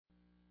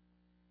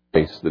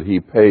price that He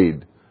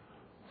paid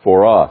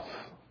for us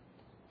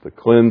to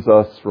cleanse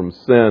us from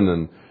sin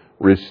and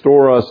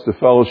restore us to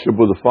fellowship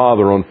with the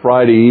Father on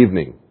Friday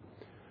evening.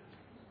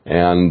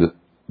 And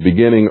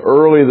beginning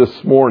early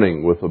this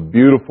morning with a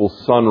beautiful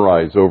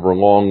sunrise over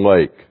Long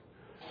Lake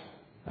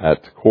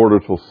at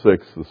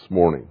 5:45 this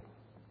morning,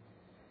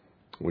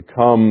 we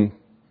come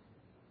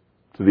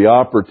to the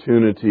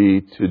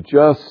opportunity to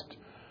just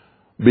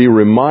be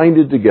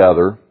reminded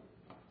together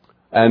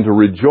and to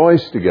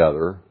rejoice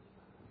together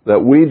that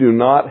we do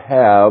not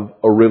have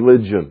a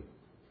religion,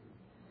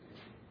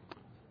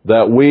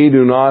 that we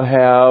do not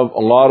have a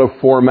lot of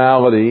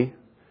formality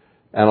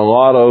and a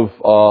lot of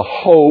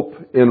hope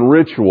in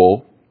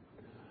ritual,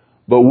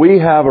 but we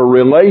have a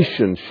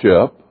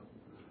relationship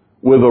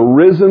with a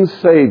risen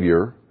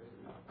Savior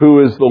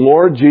who is the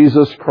Lord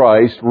Jesus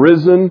Christ,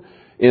 risen,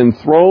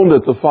 enthroned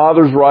at the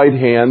Father's right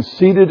hand,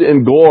 seated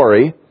in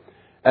glory.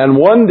 And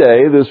one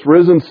day this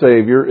risen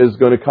Savior is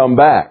going to come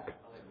back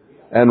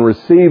and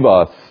receive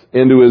us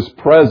into His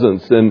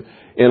presence in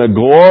a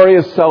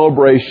glorious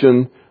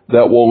celebration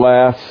that will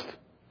last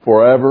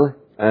forever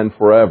and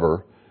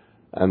forever.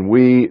 And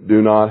we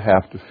do not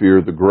have to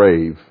fear the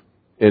grave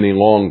any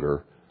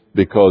longer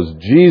because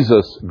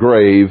Jesus'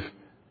 grave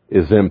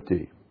is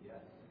empty.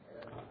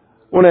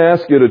 I want to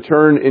ask you to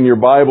turn in your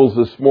Bibles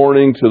this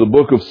morning to the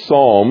book of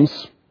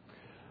Psalms.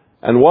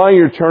 And while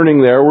you're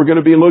turning there, we're going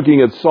to be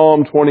looking at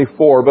Psalm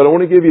 24, but I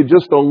want to give you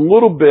just a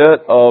little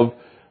bit of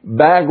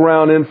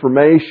background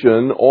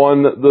information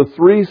on the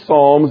three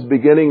Psalms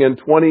beginning in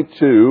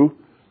 22,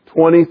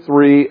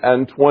 23,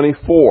 and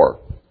 24.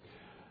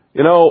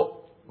 You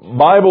know,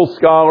 Bible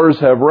scholars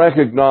have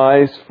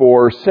recognized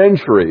for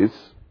centuries,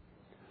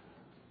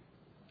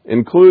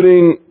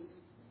 including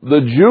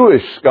the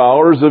Jewish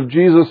scholars of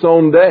Jesus'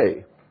 own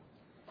day,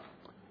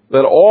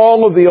 that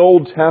all of the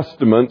Old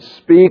Testament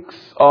speaks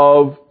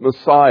of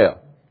Messiah.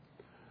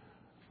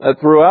 That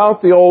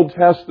throughout the Old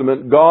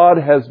Testament, God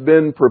has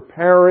been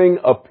preparing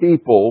a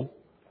people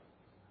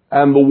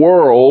and the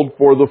world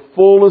for the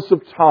fullness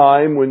of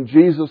time when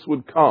Jesus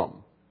would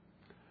come.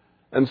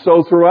 And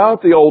so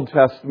throughout the Old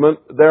Testament,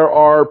 there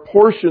are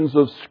portions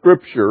of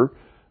Scripture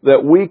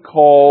that we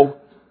call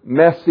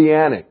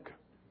messianic.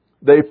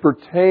 They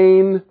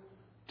pertain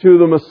to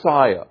the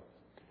Messiah.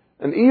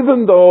 And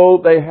even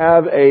though they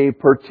have a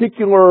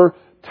particular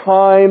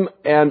time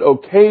and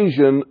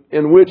occasion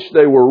in which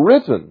they were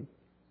written,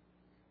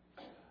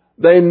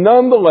 they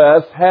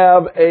nonetheless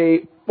have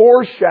a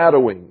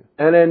foreshadowing,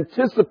 an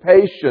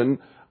anticipation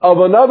of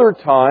another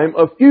time,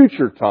 a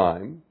future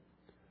time,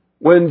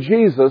 when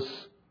Jesus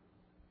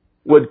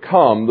would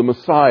come, the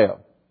Messiah.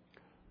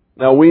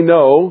 Now we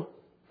know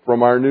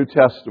from our New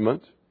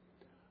Testament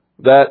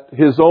that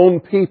His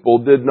own people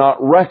did not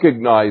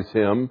recognize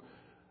Him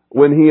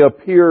when He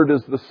appeared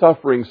as the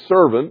suffering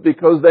servant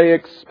because they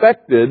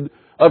expected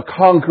a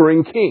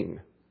conquering king.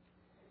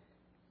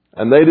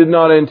 And they did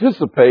not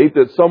anticipate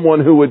that someone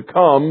who would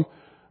come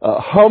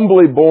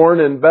humbly born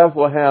in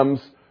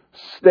Bethlehem's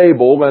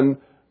stable and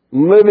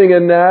living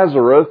in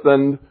Nazareth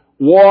and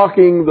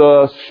walking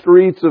the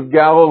streets of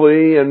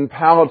Galilee and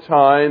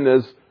Palatine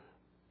as,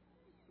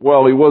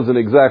 well, He wasn't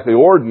exactly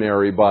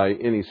ordinary by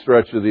any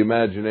stretch of the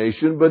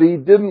imagination, but He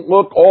didn't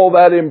look all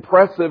that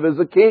impressive as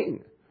a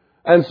king.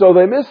 And so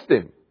they missed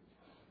Him.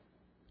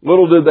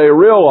 Little did they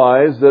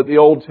realize that the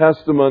Old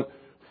Testament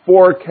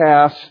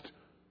forecast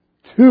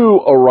two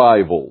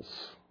arrivals.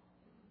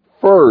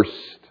 First,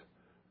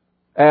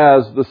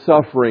 as the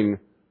suffering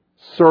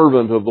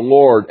servant of the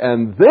Lord,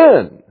 and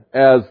then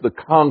as the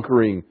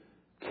conquering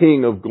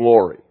King of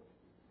glory.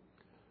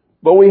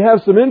 But we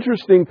have some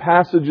interesting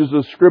passages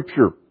of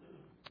Scripture.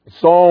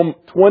 Psalm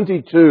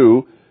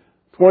 22,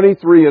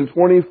 23, and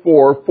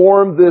 24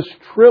 form this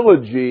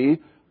trilogy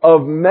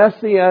of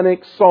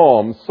messianic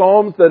psalms,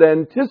 psalms that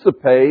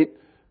anticipate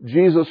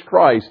Jesus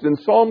Christ. And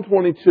Psalm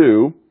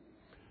 22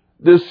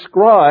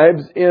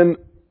 describes in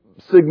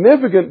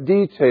significant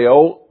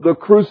detail the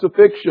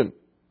crucifixion.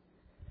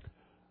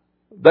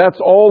 That's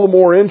all the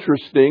more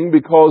interesting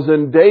because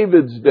in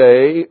David's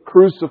day,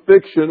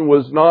 crucifixion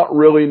was not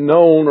really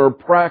known or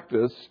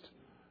practiced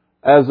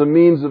as a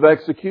means of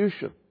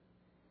execution.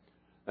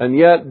 And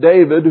yet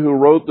David, who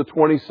wrote the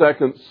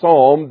 22nd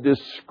Psalm,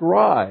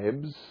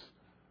 describes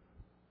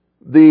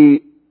the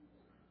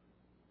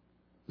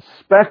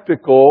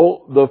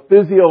spectacle, the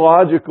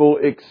physiological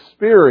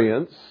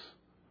experience,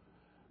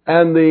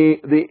 and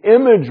the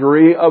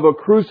imagery of a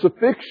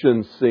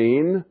crucifixion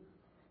scene,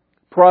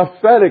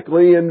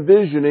 prophetically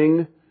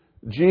envisioning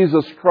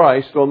Jesus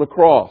Christ on the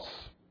cross.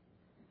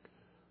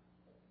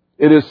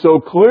 It is so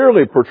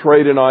clearly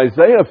portrayed in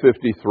Isaiah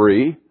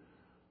 53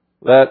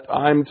 that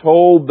I'm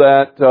told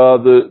that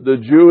the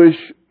Jewish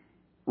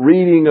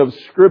reading of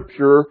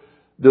Scripture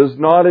does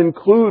not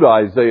include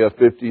Isaiah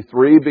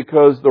 53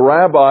 because the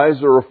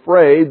rabbis are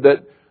afraid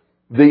that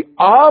the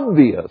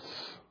obvious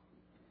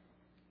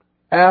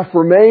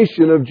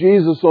affirmation of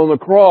Jesus on the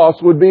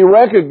cross would be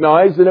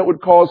recognized and it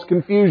would cause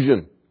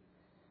confusion.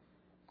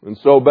 And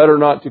so better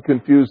not to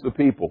confuse the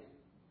people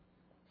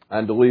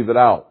and to leave it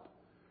out.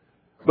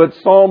 But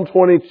Psalm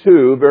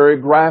 22 very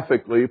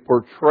graphically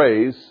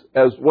portrays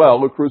as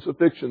well a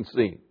crucifixion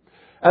scene.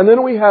 And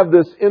then we have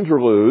this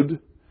interlude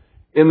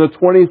in the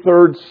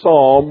 23rd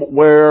Psalm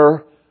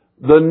where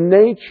the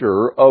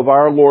nature of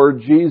our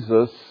Lord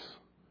Jesus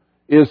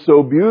is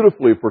so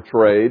beautifully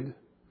portrayed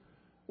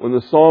when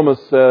the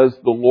psalmist says,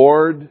 "The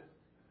Lord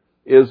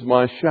is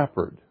my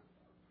shepherd.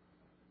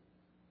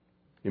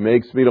 He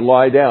makes me to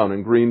lie down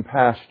in green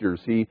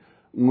pastures. He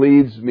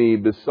leads me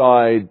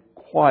beside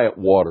quiet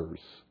waters.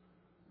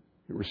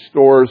 He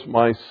restores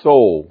my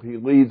soul. He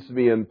leads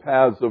me in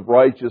paths of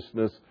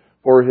righteousness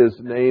for His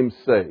name's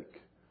sake.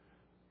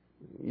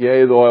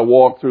 Yea, though I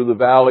walk through the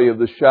valley of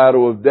the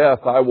shadow of death,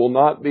 I will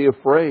not be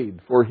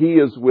afraid, for He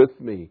is with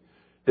me.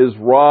 His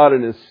rod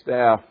and His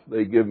staff,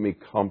 they give me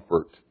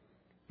comfort.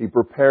 He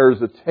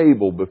prepares a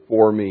table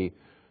before me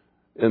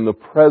in the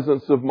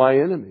presence of my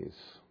enemies.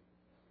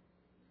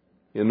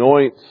 He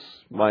anoints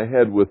my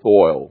head with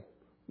oil."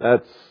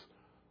 That's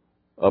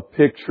a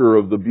picture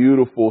of the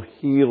beautiful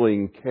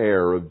healing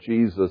care of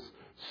Jesus,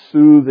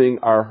 soothing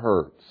our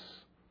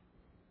hurts.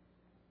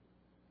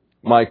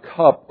 "My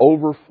cup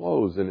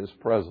overflows in His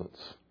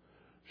presence.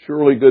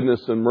 Surely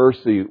goodness and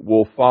mercy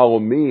will follow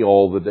me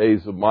all the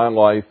days of my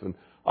life, and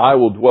I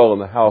will dwell in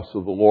the house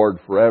of the Lord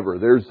forever."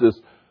 There's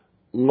this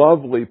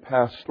lovely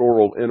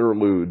pastoral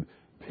interlude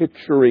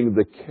picturing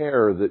the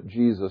care that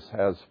Jesus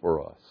has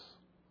for us.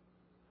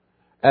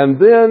 And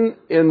then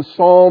in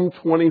Psalm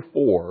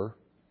 24,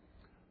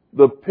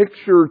 the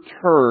picture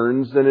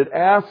turns and it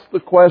asks the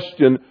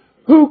question,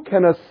 who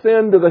can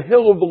ascend to the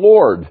hill of the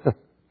Lord?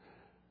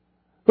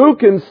 Who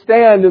can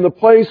stand in the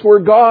place where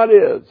God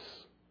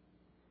is?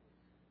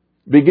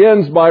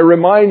 Begins by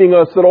reminding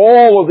us that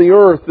all of the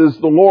earth is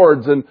the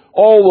Lord's and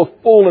all the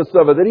fullness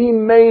of it, that He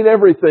made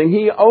everything.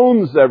 He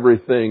owns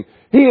everything.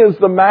 He is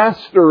the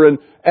master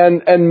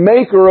and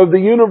maker of the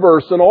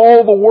universe and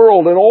all the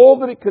world and all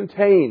that it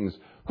contains.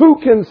 Who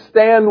can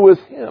stand with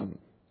Him?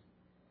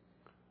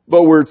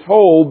 But we're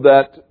told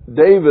that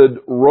David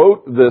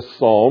wrote this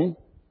psalm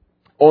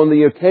on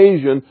the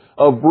occasion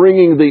of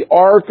bringing the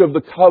Ark of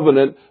the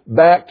Covenant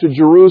back to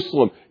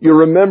Jerusalem. You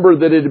remember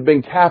that it had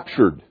been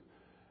captured.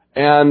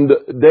 And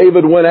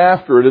David went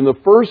after it. And the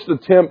first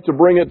attempt to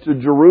bring it to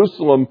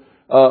Jerusalem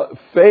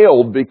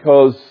failed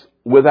because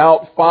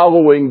without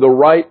following the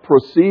right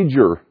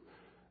procedure,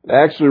 it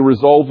actually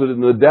resulted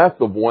in the death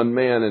of one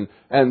man.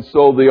 And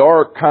so the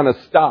ark kind of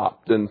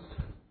stopped. And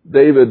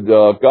David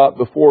got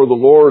before the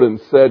Lord and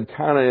said,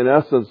 kind of in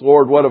essence,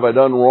 "Lord, what have I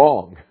done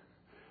wrong?"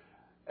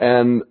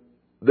 And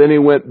then he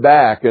went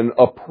back and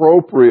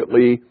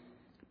appropriately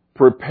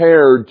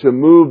prepared to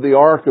move the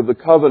Ark of the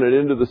Covenant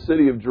into the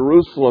city of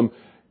Jerusalem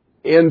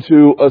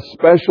into a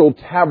special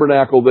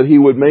tabernacle that he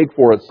would make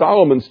for it.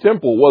 Solomon's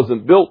temple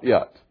wasn't built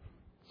yet.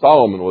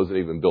 Solomon wasn't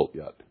even built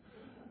yet.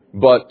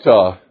 But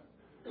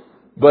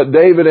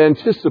David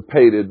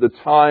anticipated the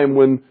time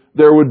when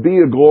there would be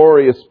a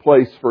glorious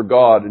place for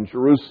God in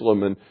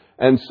Jerusalem.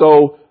 And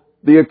so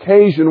the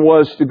occasion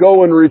was to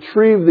go and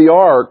retrieve the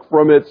ark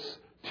from its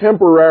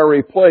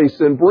temporary place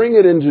and bring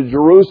it into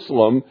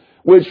Jerusalem,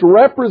 which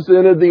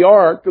represented the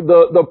ark,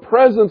 the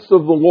presence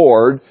of the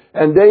Lord.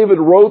 And David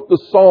wrote the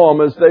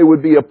psalm as they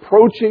would be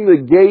approaching the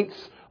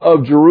gates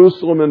of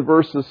Jerusalem in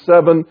verses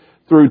 7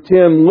 through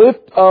 10.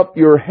 "Lift up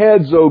your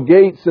heads, O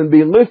gates, and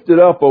be lifted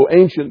up, O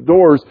ancient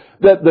doors,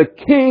 that the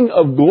King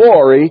of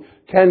glory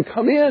can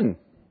come in."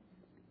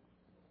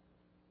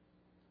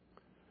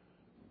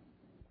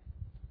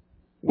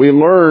 We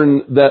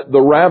learn that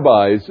the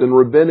rabbis in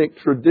rabbinic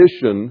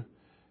tradition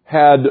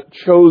had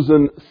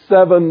chosen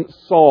 7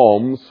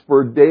 psalms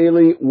for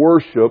daily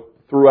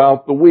worship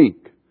throughout the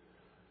week.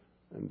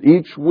 And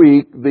each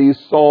week these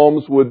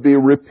psalms would be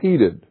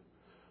repeated.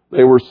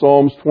 They were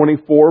Psalms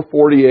 24,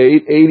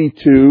 48,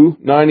 82,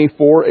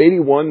 94,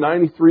 81,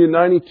 93, and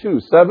 92.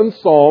 7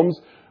 psalms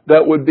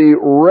that would be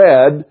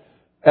read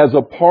as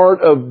a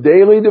part of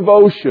daily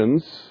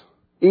devotions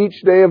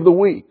each day of the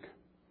week.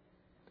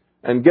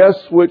 And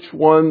guess which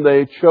one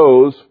they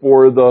chose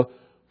for the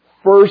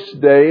first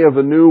day of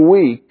a new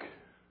week,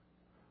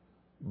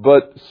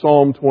 but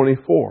Psalm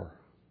 24.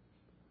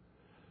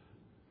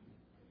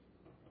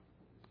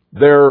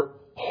 Their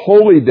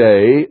holy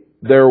day,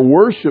 their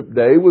worship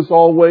day, was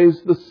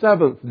always the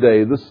 7th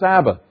day, the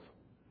Sabbath.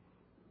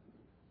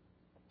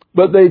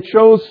 But they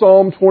chose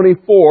Psalm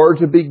 24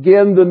 to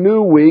begin the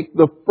new week,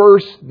 the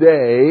first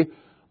day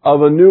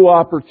of a new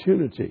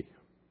opportunity.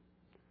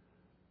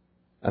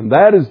 And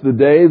that is the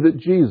day that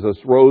Jesus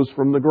rose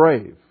from the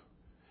grave.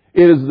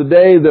 It is the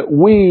day that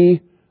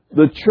we,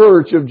 the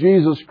Church of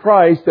Jesus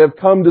Christ, have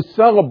come to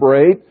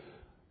celebrate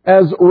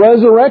as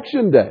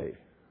Resurrection Day.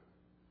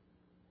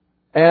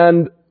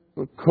 And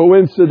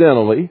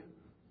coincidentally,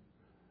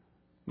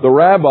 the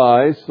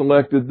rabbis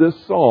selected this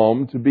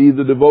psalm to be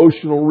the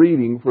devotional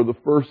reading for the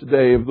first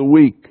day of the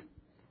week.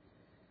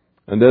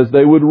 And as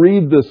they would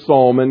read this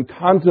psalm and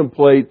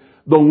contemplate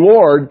the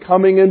Lord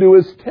coming into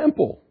His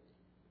temple,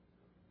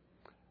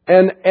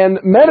 and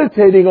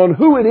meditating on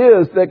who it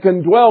is that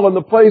can dwell in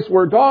the place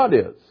where God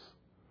is,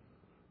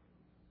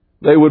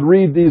 They would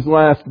read these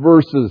last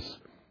verses.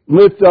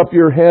 Lift up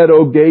your head,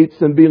 O gates,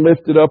 and be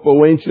lifted up,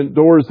 O ancient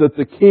doors, that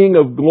the King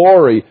of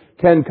glory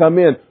can come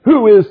in.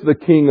 Who is the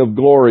King of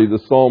glory? The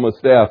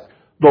psalmist asks.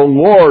 The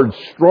Lord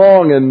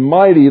strong and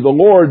mighty, the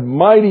Lord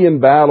mighty in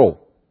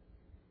battle.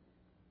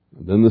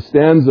 And then the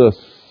stanza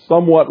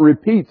somewhat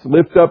repeats,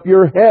 lift up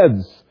your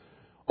heads,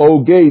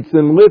 O gates,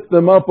 and lift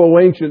them up, O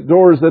ancient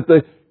doors, that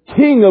the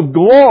King of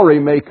glory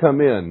may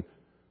come in.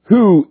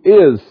 Who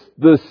is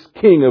this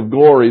King of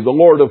glory? The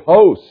Lord of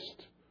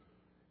hosts.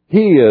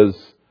 He is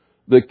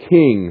the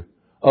King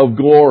of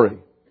glory.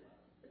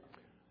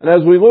 And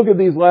as we look at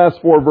these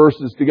last four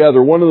verses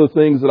together, one of the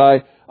things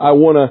that I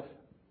want to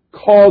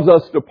cause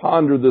us to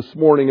ponder this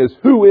morning is,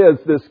 who is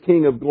this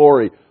King of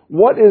glory?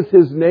 What is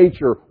His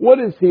nature? What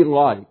is He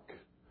like?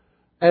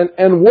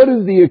 And what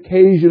is the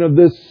occasion of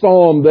this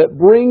psalm that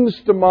brings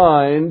to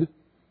mind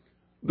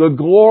the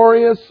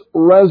glorious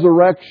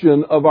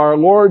resurrection of our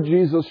Lord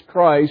Jesus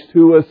Christ,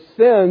 who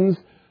ascends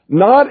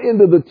not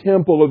into the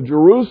temple of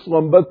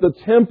Jerusalem, but the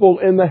temple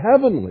in the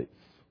heavenlies?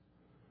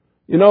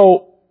 You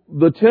know,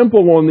 the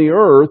temple on the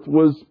earth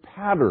was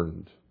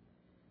patterned.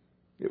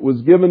 It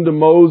was given to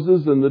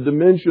Moses, and the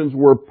dimensions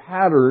were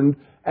patterned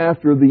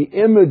after the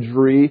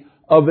imagery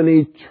of an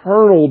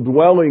eternal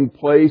dwelling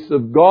place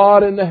of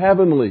God in the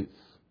heavenlies.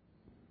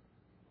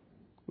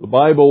 The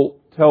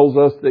Bible tells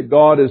us that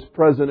God is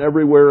present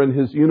everywhere in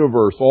His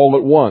universe all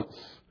at once.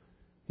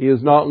 He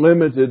is not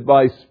limited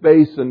by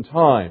space and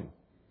time.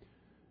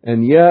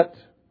 And yet,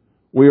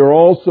 we are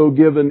also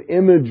given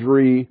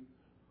imagery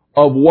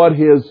of what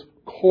His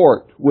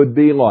court would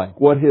be like,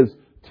 what His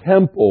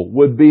temple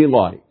would be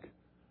like.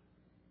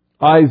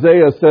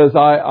 Isaiah says,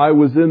 I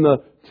was in the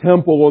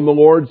temple on the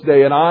Lord's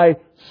day, and I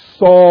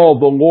saw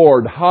the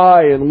Lord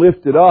high and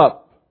lifted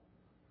up.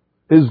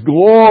 His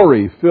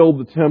glory filled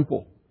the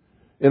temple.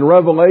 In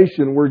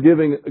Revelation, we're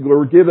given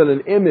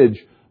an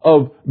image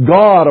of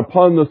God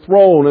upon the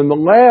throne and the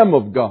Lamb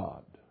of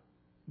God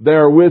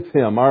there with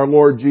Him, our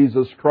Lord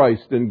Jesus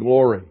Christ in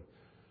glory.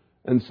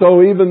 And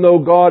so even though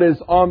God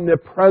is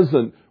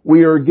omnipresent,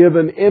 we are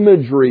given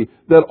imagery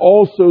that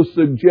also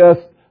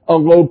suggests a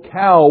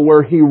locale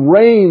where He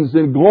reigns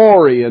in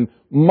glory and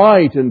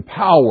might and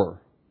power.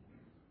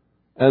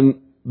 And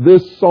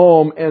this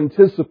psalm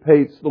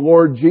anticipates the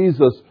Lord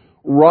Jesus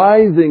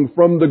rising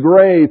from the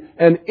grave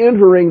and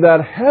entering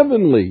that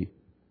heavenly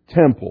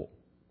temple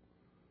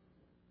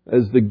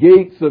as the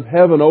gates of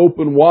heaven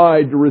open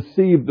wide to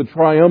receive the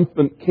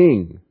triumphant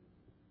King.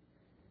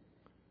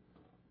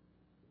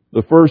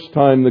 The first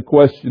time the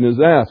question is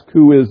asked,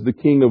 who is the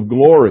King of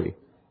glory?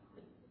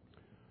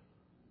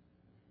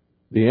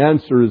 The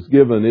answer is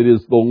given. It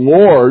is the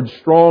Lord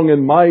strong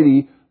and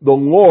mighty, the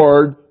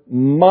Lord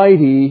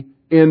mighty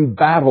in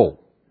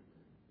battle.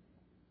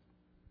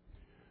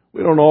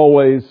 We don't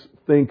always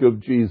think of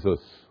Jesus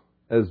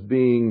as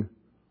being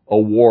a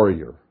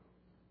warrior,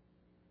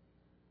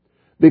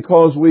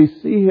 because we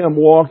see Him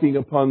walking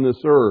upon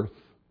this earth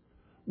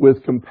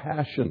with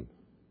compassion,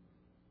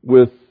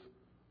 with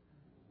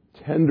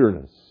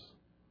tenderness,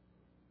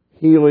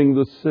 healing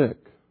the sick,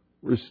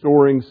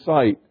 restoring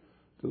sight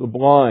to the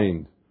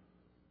blind,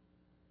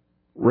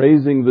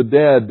 raising the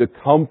dead to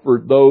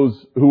comfort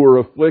those who are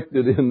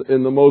afflicted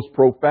in the most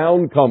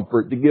profound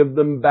comfort, to give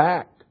them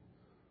back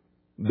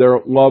their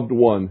loved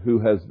one who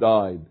has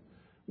died.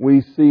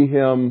 We see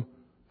Him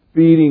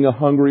feeding a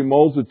hungry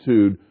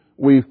multitude.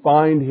 We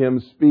find Him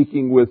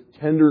speaking with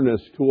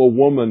tenderness to a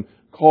woman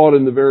caught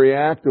in the very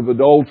act of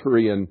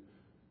adultery and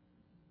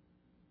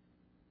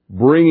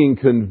bringing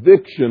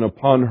conviction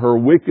upon her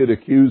wicked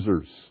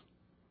accusers,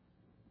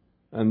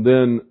 and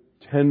then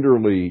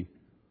tenderly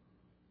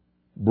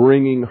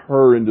bringing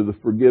her into the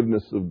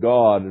forgiveness of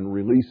God and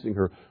releasing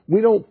her.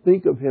 We don't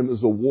think of Him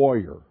as a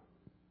warrior.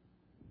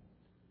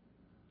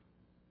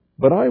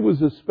 But I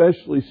was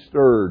especially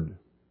stirred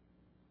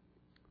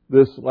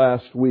this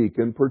last week,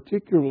 and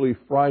particularly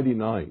Friday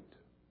night,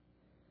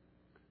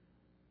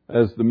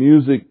 as the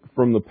music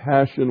from the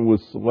Passion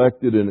was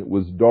selected and it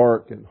was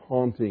dark and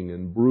haunting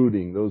and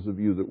brooding. Those of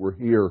you that were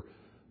here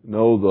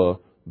know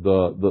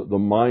the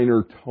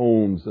minor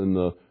tones and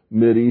the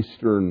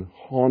Mideastern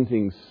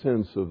haunting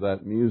sense of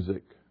that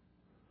music.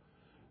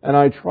 And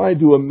I tried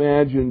to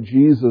imagine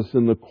Jesus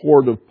in the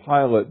court of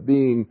Pilate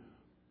being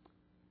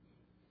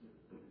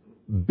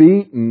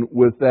beaten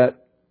with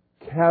that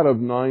cat of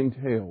nine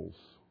tails.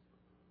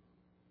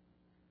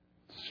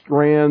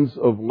 Strands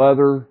of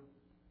leather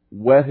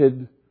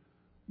wetted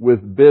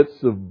with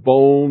bits of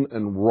bone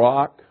and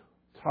rock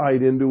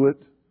tied into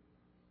it.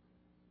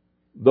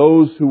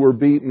 Those who were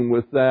beaten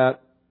with that,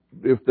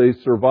 if they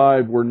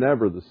survived, were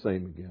never the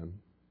same again.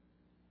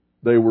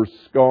 They were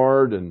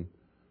scarred and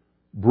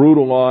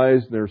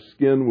brutalized, and their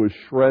skin was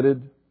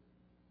shredded.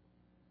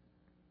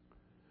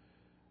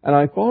 And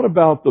I thought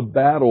about the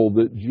battle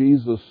that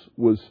Jesus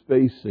was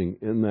facing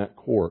in that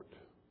court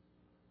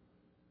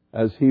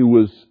as He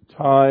was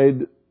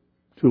tied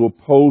to a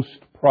post,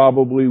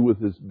 probably with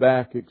his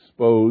back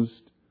exposed,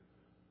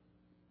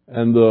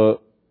 and the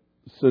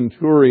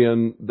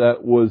centurion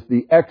that was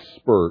the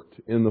expert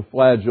in the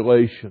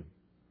flagellation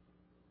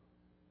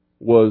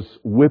was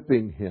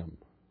whipping him.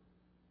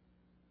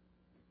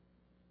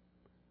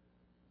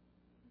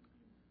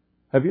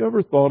 Have you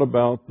ever thought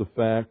about the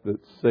fact that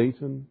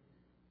Satan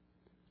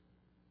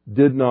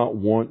did not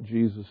want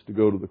Jesus to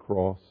go to the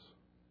cross?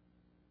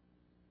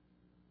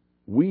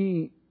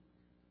 We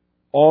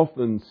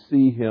often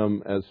see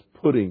him as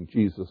putting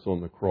Jesus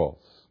on the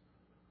cross.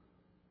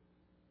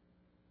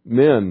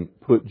 Men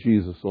put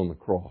Jesus on the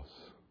cross.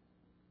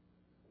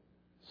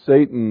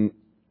 Satan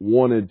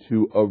wanted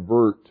to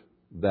avert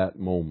that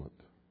moment.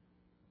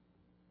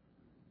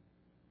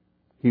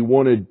 He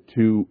wanted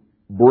to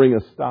bring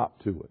a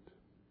stop to it.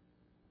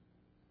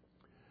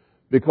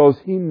 Because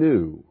he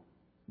knew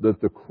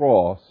that the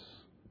cross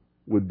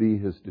would be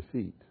his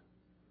defeat.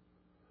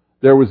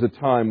 There was a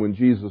time when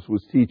Jesus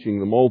was teaching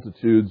the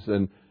multitudes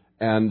and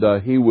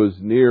he was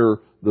near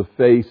the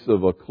face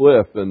of a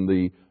cliff, and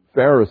the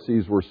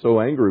Pharisees were so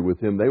angry with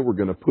him they were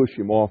going to push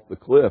him off the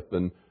cliff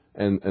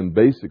and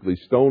basically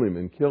stone him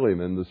and kill him.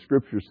 And the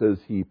Scripture says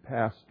he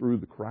passed through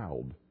the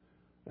crowd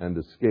and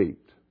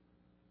escaped.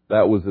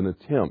 That was an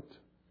attempt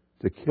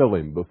to kill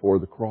him before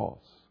the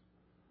cross.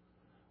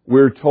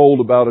 We're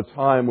told about a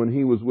time when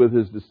he was with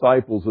his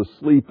disciples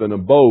asleep in a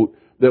boat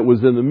that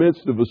was in the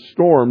midst of a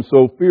storm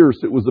so fierce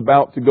it was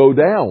about to go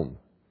down.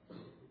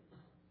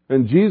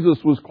 And Jesus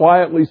was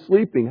quietly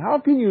sleeping. How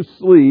can you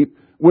sleep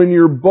when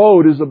your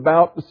boat is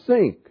about to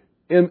sink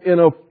in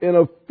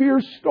a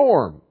fierce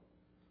storm?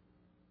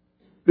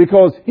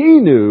 Because he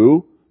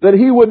knew that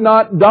he would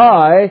not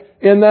die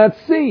in that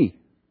sea.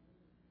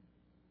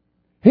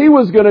 He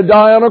was going to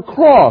die on a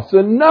cross,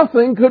 and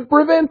nothing could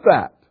prevent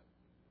that.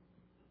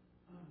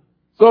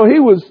 So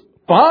he was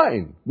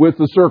fine with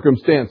the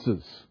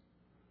circumstances.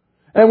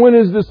 And when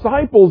his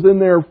disciples in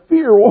their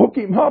fear woke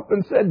him up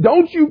and said,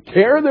 "Don't you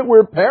care that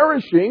we're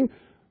perishing?"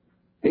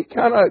 He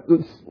kind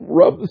of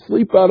rubbed the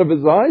sleep out of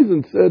his eyes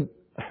and said,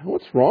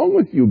 "What's wrong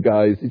with you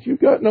guys? That you've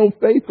got no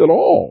faith at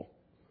all?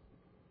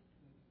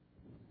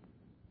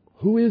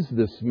 Who is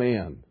this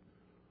man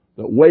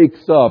that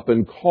wakes up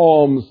and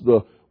calms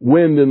the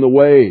wind and the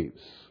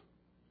waves?"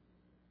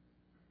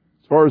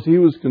 As far as he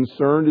was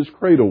concerned, his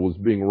cradle was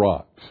being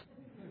rocked.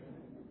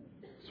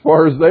 As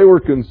far as they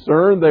were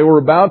concerned, they were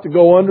about to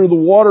go under the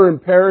water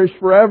and perish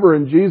forever.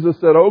 And Jesus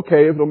said,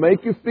 "Okay, if it'll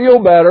make you feel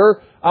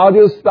better, I'll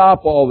just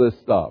stop all this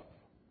stuff."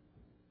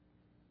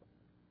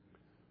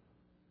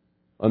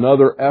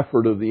 Another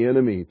effort of the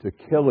enemy to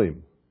kill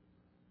him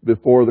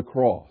before the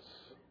cross.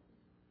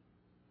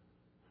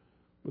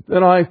 But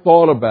then I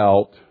thought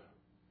about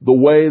the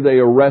way they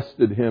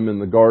arrested him in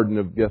the Garden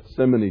of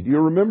Gethsemane. Do you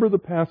remember the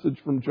passage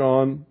from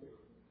John?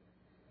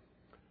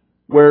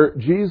 Where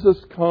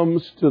Jesus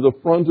comes to the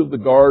front of the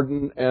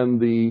garden and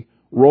the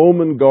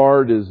Roman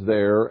guard is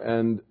there,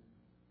 and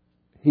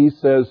he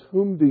says,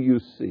 "Whom do you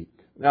seek?"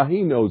 Now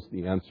he knows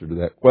the answer to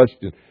that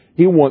question.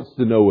 He wants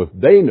to know if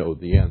they know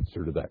the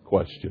answer to that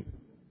question.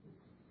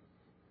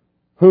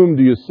 Whom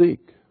do you seek?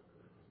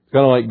 It's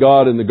kind of like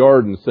God in the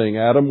garden saying,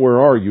 "Adam,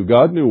 where are you?"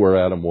 God knew where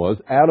Adam was.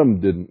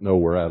 Adam didn't know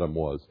where Adam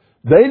was.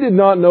 They did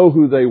not know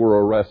who they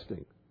were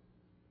arresting.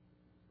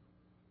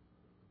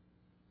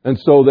 And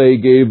so they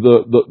gave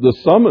the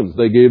summons.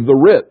 They gave the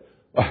writ.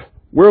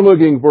 We're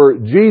looking for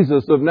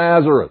Jesus of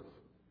Nazareth.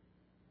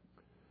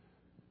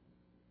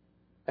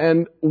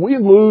 And we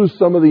lose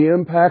some of the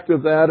impact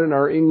of that in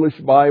our English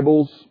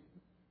Bibles.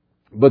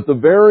 But the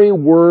very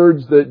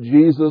words that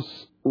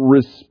Jesus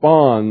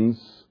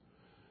responds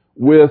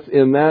with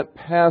in that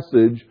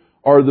passage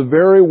are the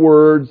very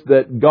words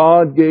that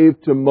God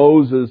gave to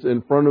Moses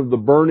in front of the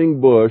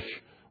burning bush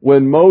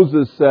when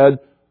Moses said,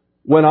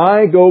 "When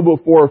I go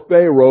before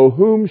Pharaoh,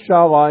 whom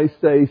shall I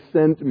say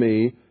sent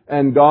me?"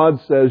 And God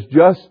says,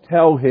 "Just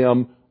tell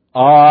him,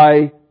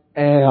 I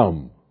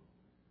am."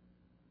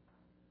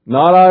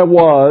 Not I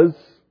was,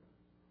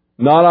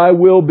 not I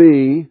will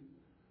be.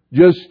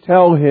 Just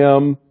tell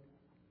him,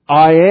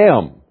 I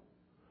am.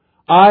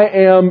 I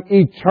am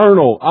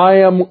eternal. I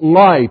am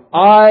life.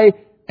 I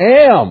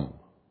am.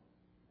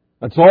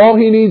 That's all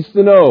he needs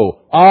to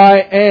know.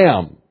 I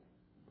am.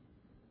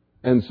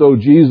 And so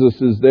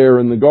Jesus is there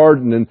in the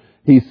garden and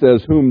he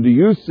says, "Whom do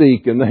you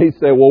seek?" And they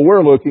say, "Well,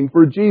 we're looking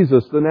for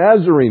Jesus, the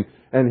Nazarene."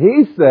 And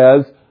he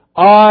says,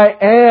 "I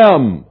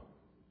am."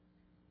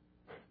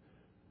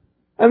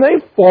 And they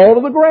fall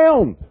to the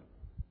ground.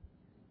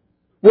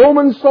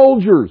 Roman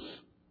soldiers,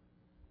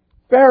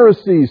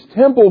 Pharisees,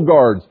 temple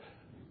guards,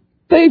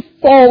 they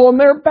fall on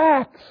their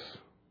backs.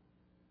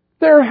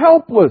 They're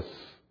helpless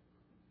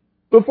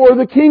before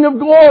the King of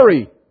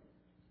Glory.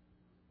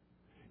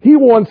 He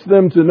wants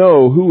them to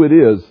know who it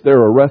is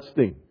they're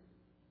arresting.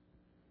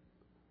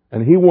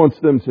 And He wants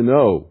them to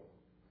know,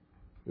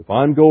 if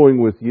I'm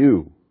going with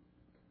you,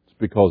 it's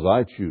because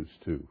I choose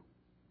to,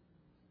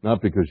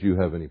 not because you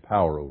have any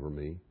power over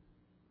me.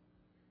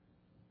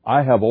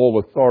 I have all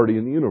authority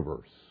in the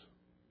universe.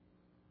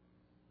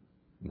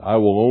 And I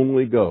will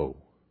only go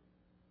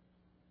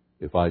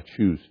if I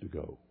choose to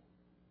go.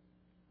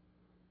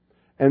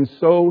 And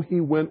so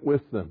He went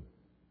with them.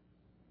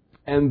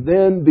 And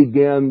then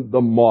began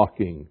the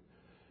mocking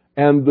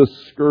and the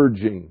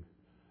scourging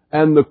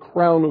and the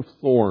crown of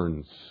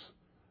thorns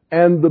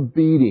and the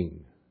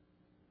beating.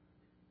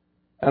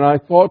 And I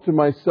thought to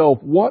myself,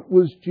 what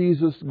was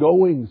Jesus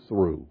going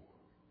through?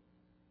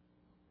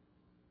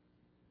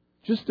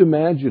 Just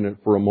imagine it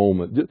for a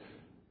moment.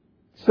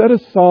 Set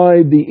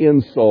aside the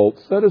insult.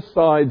 Set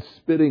aside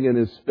spitting in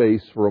His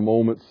face for a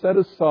moment. Set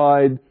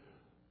aside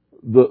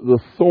the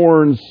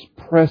thorns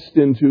pressed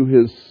into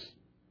His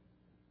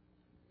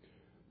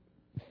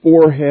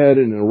forehead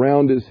and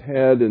around His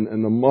head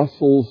and the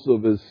muscles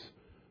of His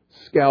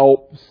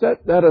scalp.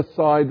 Set that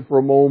aside for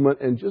a moment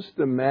and just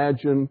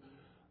imagine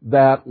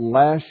that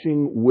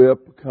lashing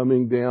whip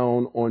coming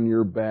down on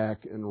your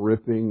back and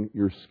ripping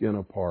your skin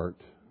apart.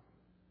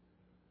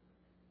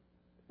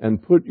 And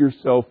put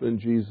yourself in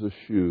Jesus'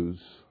 shoes.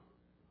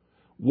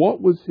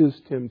 What was His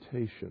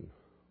temptation?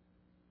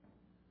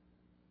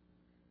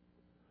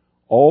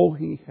 All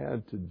He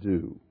had to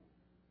do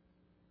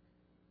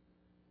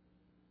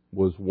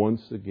was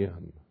once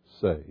again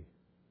say,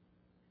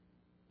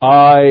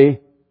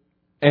 I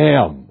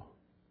am.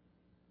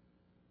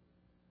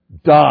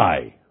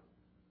 Die.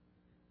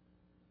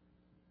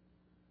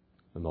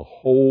 And the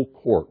whole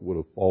court would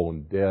have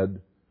fallen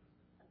dead.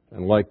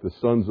 And like the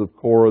sons of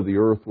Korah, the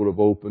earth would have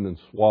opened and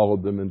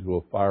swallowed them into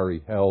a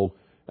fiery hell,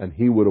 and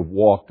He would have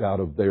walked out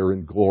of there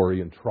in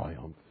glory and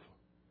triumph.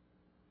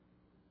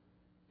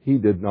 He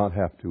did not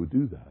have to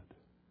do that.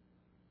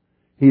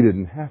 He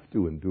didn't have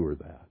to endure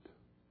that.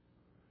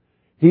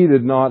 He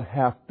did not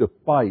have to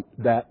fight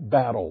that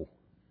battle,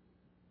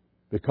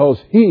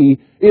 because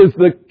He is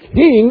the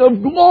King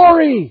of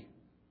glory.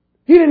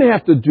 He didn't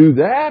have to do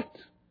that,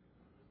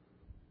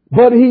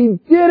 but He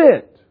did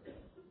it.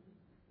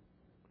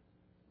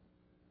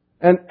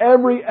 And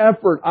every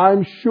effort,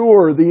 I'm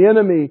sure, the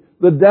enemy,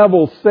 the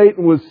devil,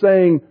 Satan was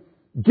saying,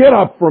 get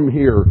up from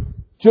here.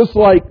 Just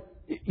like,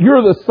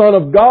 you're the Son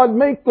of God,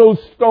 make those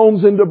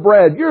stones into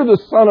bread. You're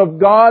the Son of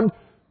God,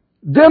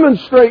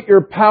 demonstrate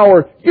your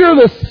power. You're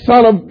the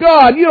Son of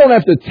God, you don't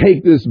have to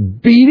take this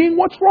beating.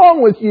 What's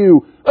wrong with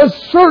you?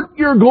 Assert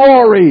your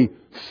glory.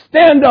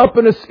 Stand up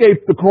and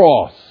escape the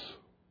cross.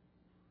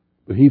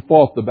 But He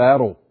fought the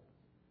battle.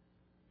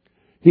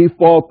 He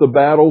fought the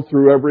battle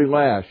through every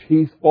lash.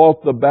 He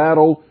fought the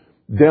battle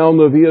down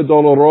the Via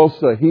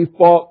Dolorosa. He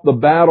fought the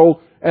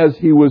battle as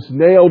He was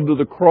nailed to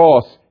the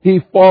cross. He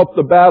fought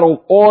the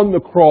battle on the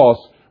cross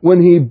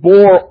when He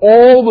bore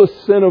all the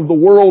sin of the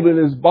world in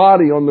His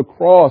body on the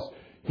cross.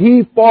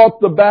 He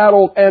fought the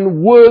battle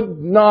and would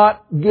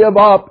not give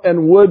up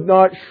and would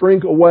not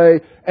shrink away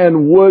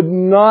and would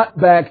not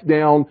back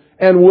down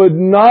and would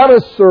not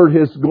assert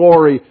His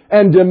glory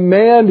and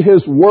demand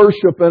His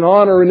worship and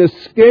honor and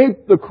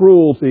escape the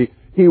cruelty.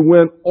 He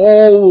went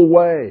all the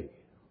way.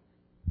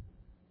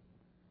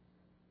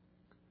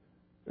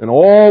 And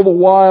all the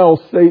while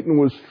Satan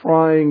was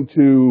trying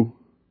to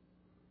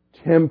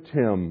tempt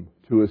Him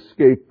to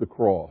escape the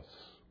cross,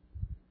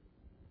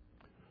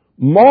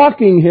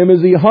 mocking Him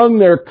as He hung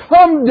there.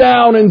 Come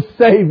down and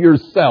save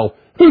yourself.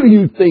 Who do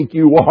you think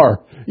you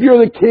are?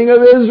 You're the King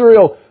of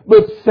Israel.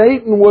 But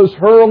Satan was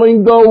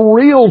hurling the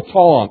real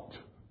taunt.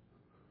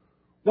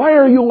 Why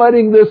are you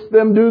letting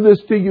them do this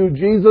to you,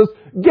 Jesus?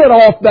 Get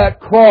off that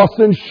cross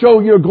and show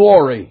your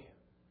glory.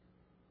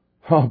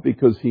 Oh,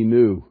 because he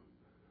knew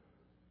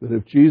that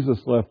if Jesus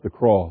left the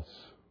cross,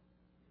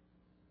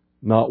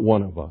 not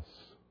one of us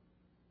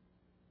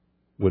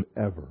would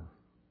ever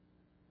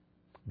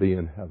be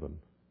in heaven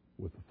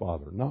with the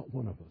Father. Not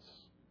one of us.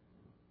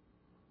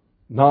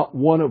 Not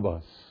one of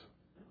us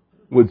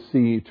would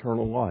see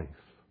eternal life.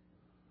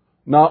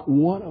 Not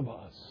one of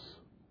us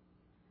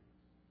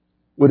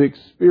would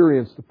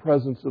experience the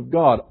presence of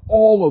God.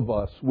 All of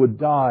us would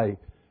die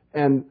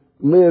and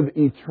live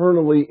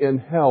eternally in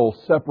hell,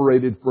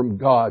 separated from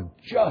God.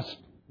 Just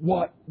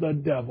what the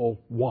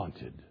devil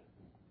wanted.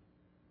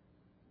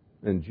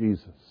 And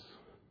Jesus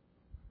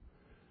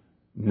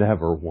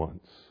never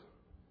once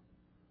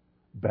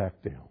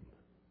backed down.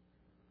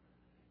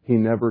 He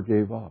never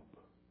gave up.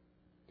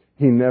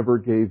 He never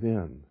gave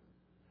in.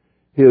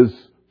 His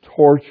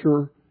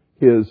torture,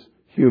 His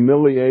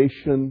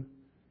humiliation,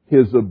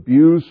 His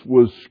abuse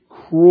was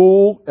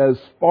cruel as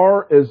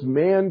far as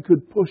man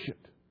could push it.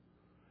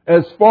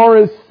 As far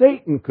as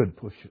Satan could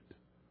push it.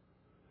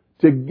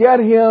 To get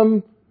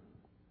Him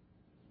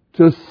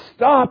to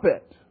stop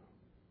it.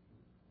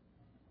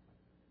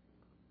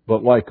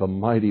 But like a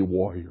mighty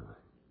warrior,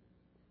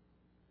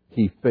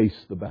 He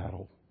faced the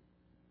battle.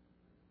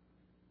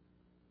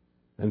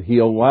 And He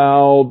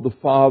allowed the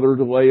Father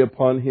to lay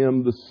upon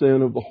Him the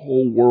sin of the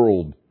whole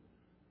world,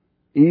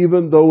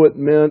 even though it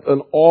meant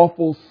an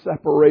awful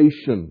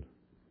separation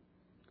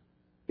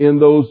in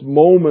those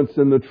moments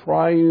in the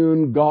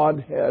triune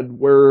Godhead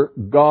where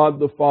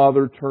God the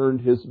Father turned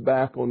His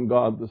back on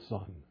God the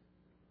Son.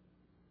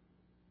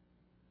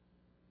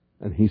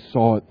 And He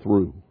saw it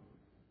through.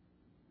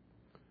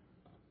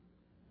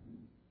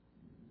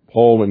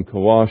 Paul in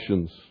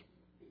Colossians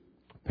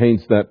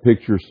paints that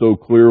picture so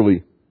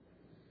clearly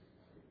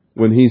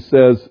when he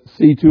says,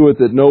 "See to it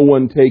that no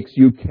one takes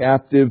you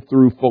captive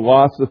through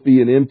philosophy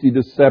and empty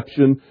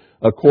deception,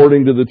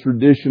 according to the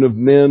tradition of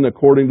men,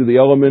 according to the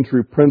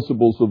elementary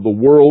principles of the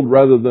world,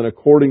 rather than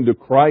according to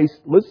Christ.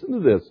 Listen to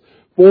this.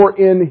 For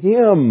in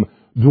Him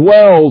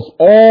dwells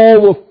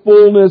all the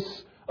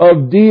fullness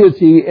of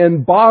deity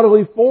in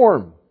bodily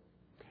form.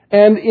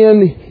 And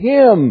in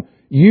Him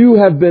you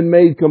have been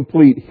made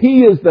complete.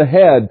 He is the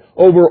head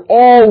over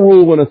all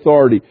rule and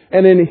authority.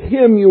 And in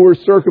Him you were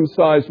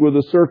circumcised with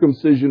a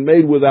circumcision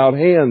made without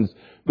hands.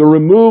 The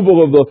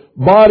removal of the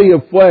body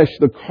of flesh,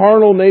 the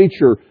carnal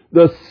nature,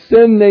 the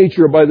sin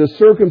nature by the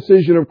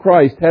circumcision of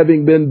Christ,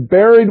 having been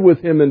buried with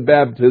Him in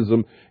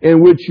baptism,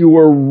 in which you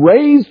were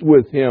raised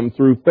with Him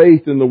through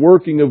faith in the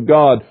working of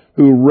God,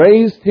 who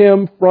raised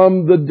Him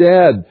from the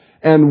dead.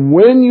 And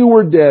when you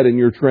were dead in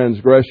your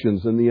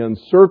transgressions and the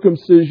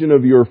uncircumcision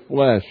of your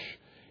flesh,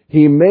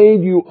 He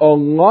made you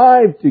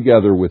alive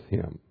together with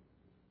Him,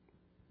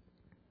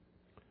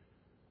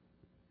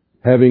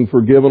 having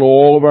forgiven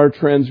all of our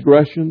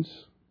transgressions,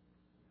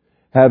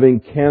 having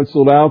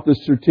canceled out the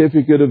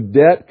certificate of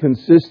debt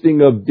consisting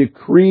of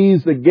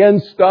decrees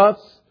against us.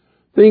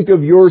 Think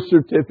of your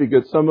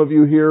certificate. Some of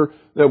you here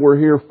that were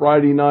here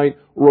Friday night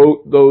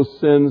wrote those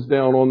sins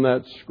down on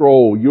that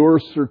scroll. Your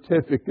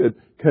certificate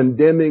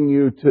condemning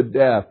you to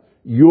death.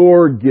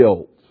 Your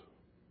guilt.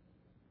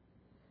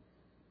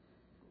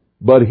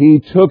 But He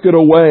took it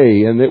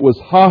away, and it was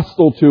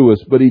hostile to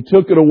us, but He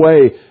took it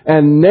away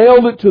and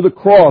nailed it to the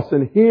cross.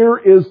 And here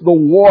is the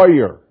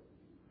warrior.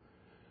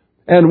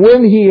 And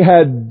when He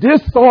had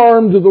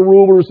disarmed the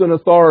rulers and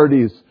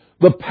authorities,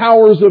 the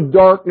powers of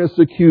darkness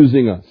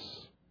accusing us,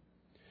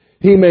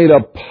 He made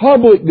a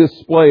public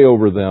display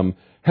over them,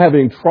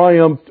 having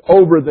triumphed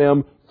over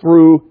them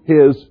through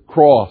His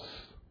cross.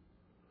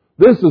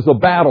 This is a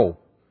battle.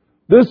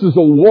 This is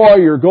a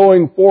warrior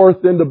going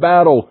forth into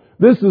battle.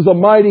 This is a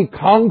mighty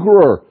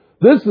conqueror.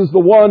 This is the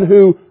one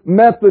who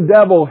met the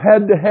devil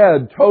head to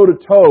head, toe to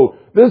toe.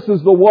 This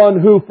is the one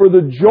who, for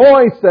the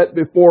joy set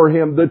before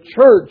Him, the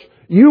church,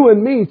 you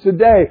and me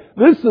today,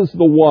 this is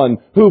the one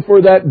who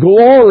for that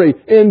glory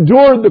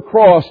endured the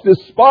cross,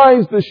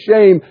 despised the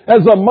shame,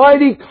 as a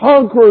mighty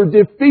conqueror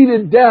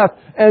defeated death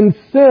and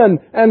sin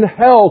and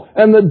hell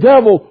and the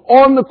devil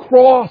on the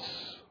cross.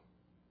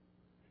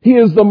 He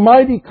is the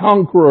mighty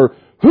conqueror.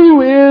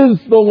 Who is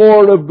the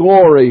Lord of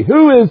glory?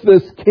 Who is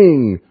this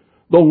King?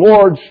 The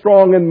Lord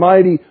strong and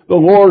mighty, the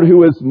Lord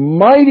who is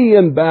mighty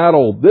in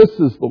battle. This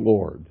is the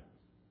Lord.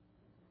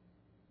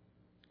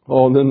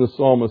 Oh, and then the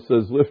psalmist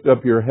says, lift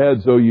up your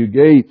heads, O you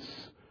gates.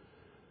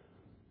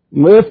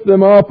 Lift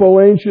them up, O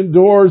ancient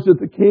doors, that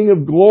the King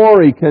of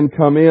glory can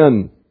come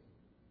in.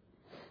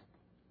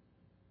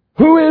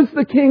 Who is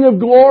the King of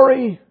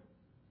glory?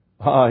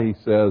 He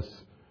says,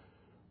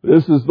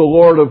 this is the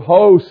Lord of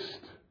hosts.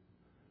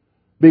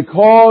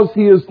 Because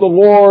He is the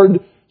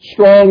Lord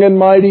strong and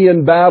mighty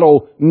in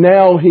battle,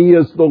 now He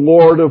is the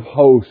Lord of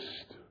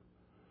hosts.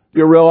 Do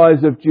you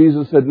realize if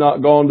Jesus had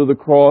not gone to the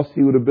cross,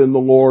 He would have been the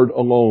Lord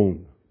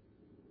alone?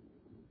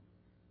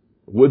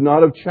 It would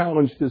not have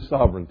challenged His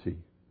sovereignty.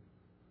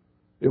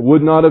 It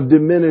would not have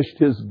diminished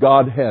His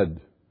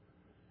Godhead.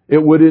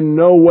 It would in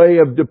no way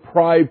have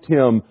deprived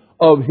Him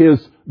of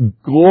His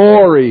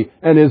glory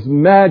and His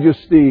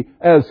majesty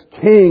as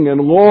King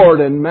and Lord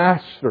and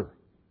Master.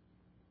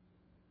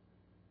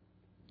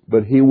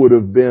 But He would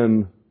have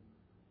been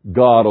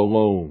God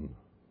alone,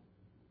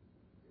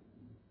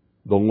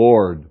 the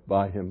Lord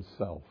by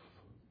Himself.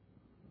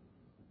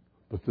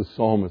 But the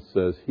psalmist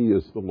says He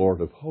is the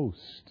Lord of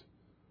hosts.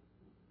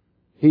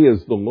 He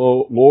is the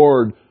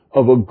Lord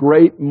of a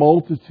great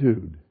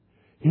multitude.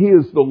 He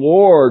is the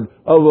Lord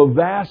of a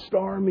vast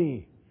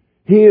army.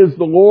 He is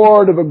the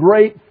Lord of a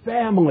great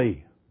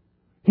family.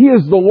 He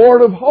is the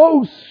Lord of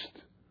hosts,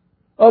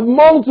 of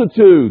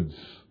multitudes.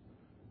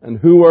 And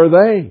who are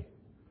they?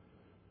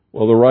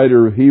 Well, the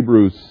writer of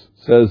Hebrews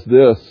says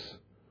this.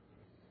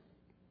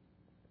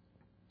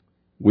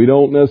 We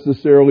don't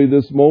necessarily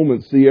this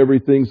moment see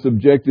everything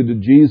subjected to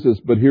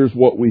Jesus, but here's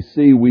what we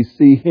see. We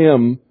see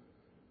Him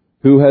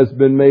who has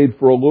been made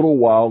for a little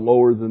while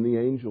lower than the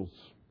angels.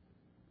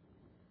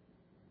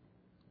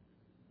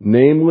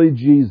 Namely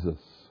Jesus,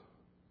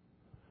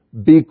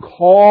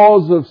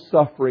 because of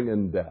suffering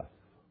and death,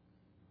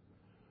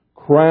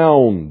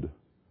 crowned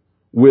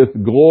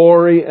with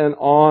glory and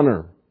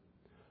honor,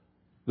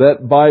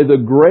 that by the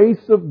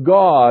grace of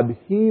God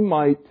He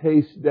might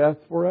taste death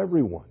for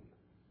everyone.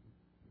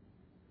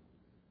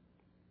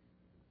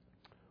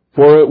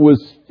 For it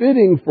was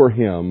fitting for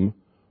Him,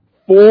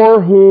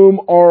 for whom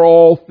are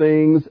all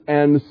things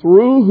and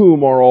through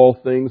whom are all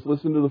things,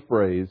 listen to the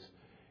phrase,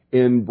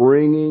 in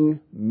bringing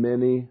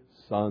many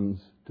sons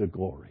to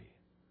glory.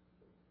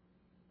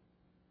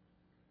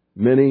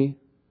 Many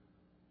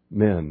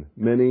men,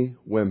 many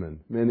women,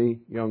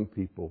 many young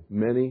people,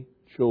 many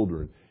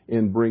children,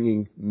 in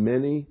bringing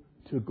many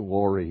to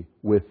glory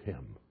with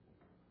Him.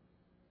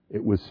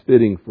 It was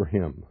fitting for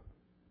Him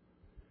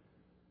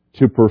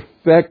to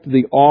perfect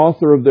the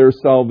author of their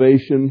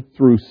salvation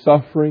through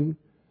suffering,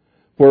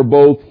 for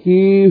both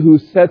He who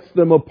sets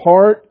them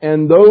apart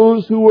and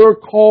those who are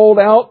called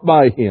out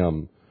by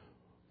Him.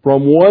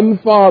 from one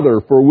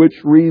Father, for which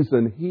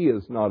reason He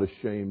is not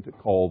ashamed to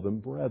call them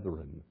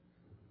brethren.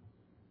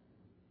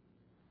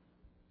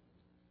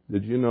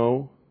 Did you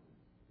know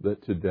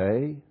that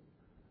today,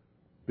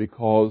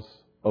 because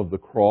of the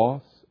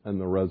cross and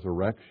the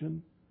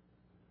resurrection,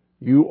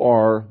 you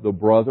are the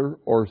brother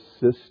or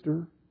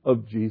sister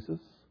of Jesus?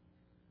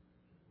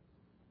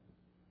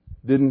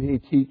 Didn't He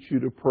teach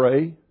you to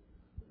pray,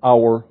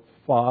 Our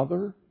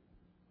Father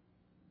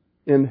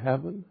in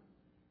heaven?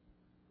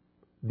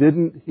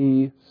 Didn't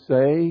He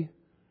say,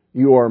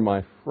 You are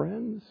my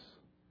friends?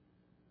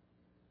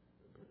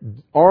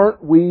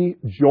 Aren't we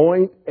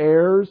joint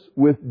heirs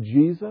with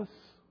Jesus?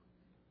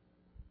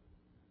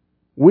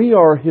 We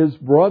are His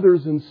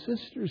brothers and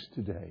sisters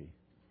today,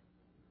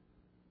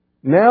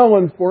 now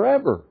and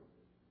forever,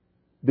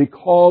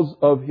 because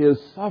of His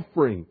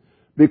suffering,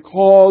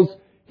 because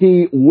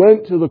He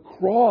went to the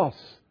cross,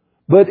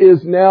 but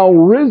is now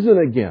risen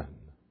again.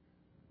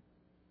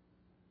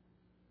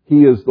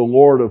 He is the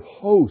Lord of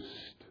hosts,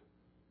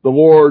 the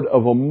Lord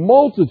of a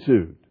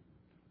multitude,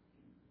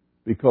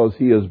 because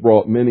He has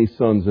brought many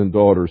sons and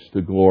daughters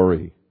to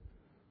glory.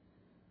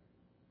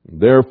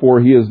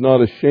 Therefore He is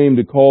not ashamed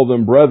to call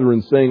them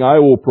brethren, saying, I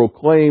will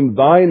proclaim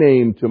Thy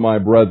name to my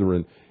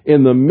brethren.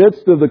 In the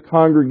midst of the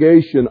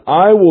congregation,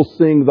 I will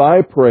sing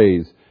Thy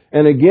praise.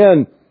 And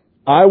again,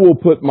 I will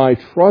put my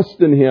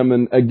trust in Him.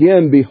 And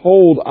again,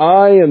 behold,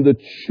 I and the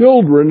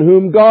children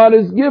whom God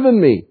has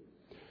given me.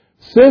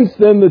 Since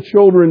then the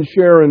children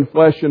share in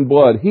flesh and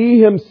blood, He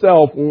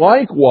Himself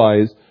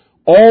likewise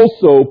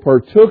also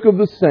partook of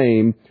the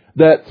same,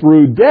 that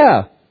through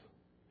death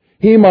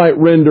He might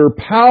render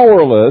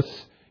powerless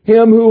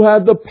him who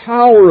had the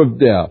power of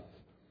death,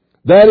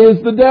 that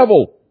is, the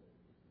devil,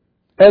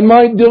 and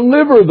might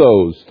deliver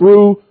those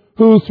who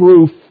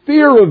through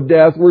fear of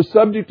death were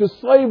subject to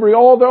slavery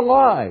all their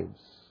lives.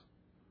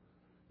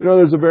 You know,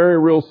 there's a very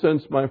real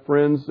sense, my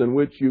friends, in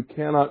which you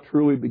cannot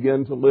truly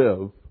begin to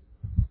live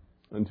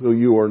until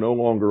you are no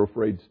longer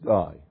afraid to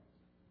die.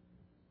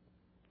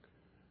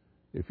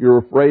 If you're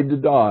afraid to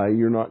die,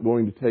 you're not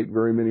going to take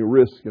very many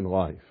risks in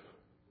life.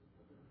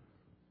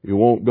 You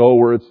won't go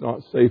where it's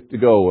not safe to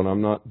go, and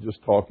I'm not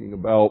just talking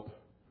about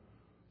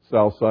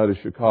south side of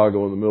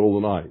Chicago in the middle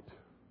of the night.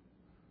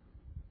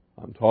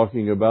 I'm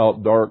talking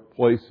about dark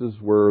places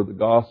where the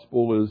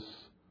gospel is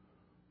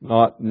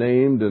not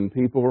named and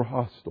people are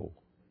hostile.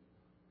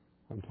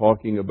 I'm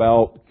talking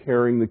about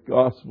carrying the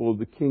gospel of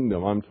the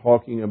kingdom. I'm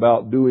talking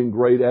about doing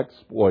great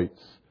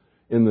exploits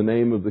in the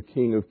name of the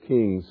King of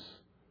Kings.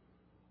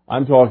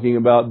 I'm talking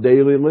about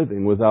daily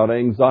living without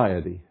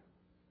anxiety.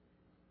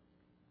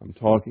 I'm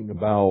talking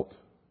about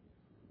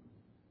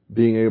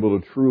being able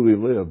to truly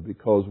live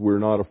because we're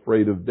not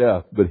afraid of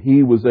death. But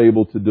He was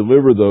able to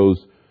deliver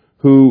those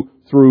who,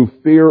 through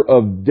fear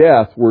of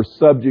death, were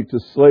subject to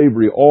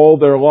slavery all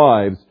their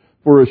lives.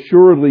 For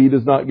assuredly He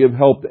does not give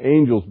help to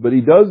angels, but He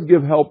does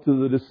give help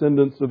to the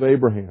descendants of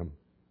Abraham.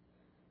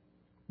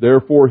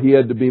 Therefore He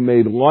had to be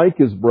made like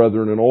His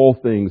brethren in all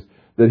things,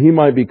 that He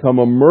might become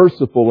a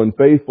merciful and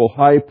faithful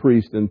high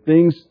priest in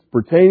things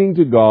pertaining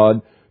to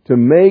God, to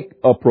make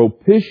a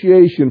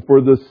propitiation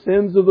for the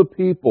sins of the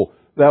people.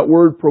 That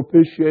word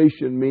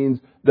propitiation means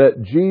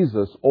that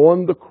Jesus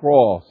on the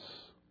cross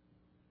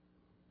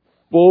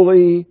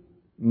fully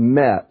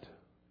met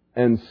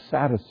and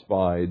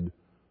satisfied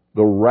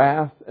the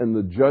wrath and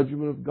the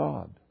judgment of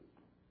God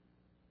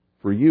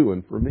for you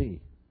and for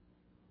me.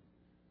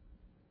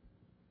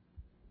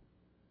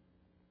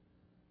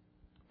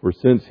 For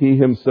since He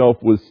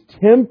Himself was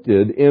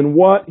tempted in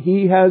what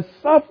He has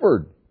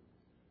suffered,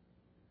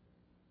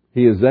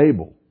 He is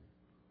able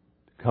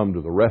to come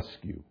to the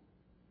rescue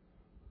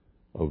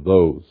of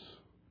those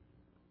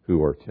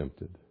who are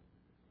tempted.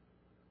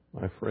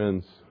 My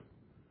friends,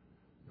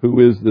 who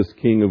is this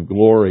King of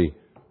glory?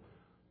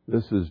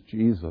 This is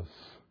Jesus,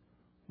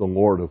 the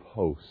Lord of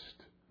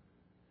hosts.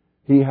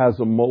 He has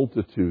a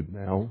multitude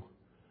now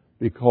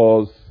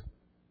because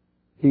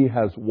He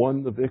has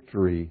won the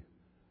victory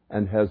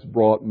and has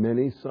brought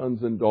many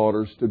sons and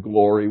daughters to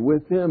glory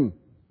with Him.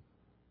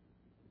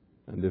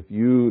 And if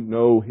you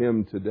know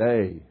Him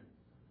today,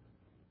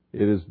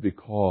 it is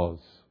because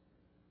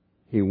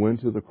He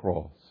went to the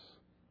cross,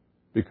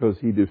 because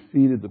He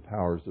defeated the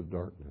powers of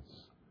darkness,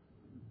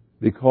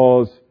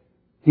 because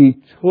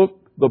He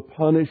took the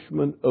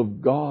punishment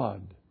of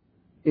God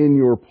in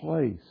your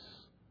place.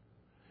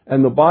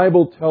 And the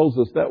Bible tells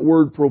us that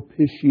word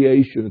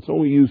propitiation, it's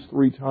only used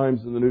 3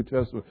 times in the New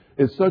Testament.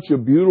 It's such a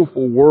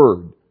beautiful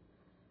word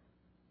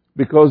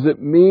because it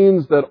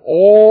means that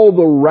all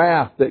the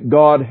wrath that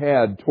God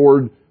had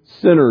toward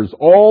sinners,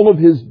 all of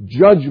His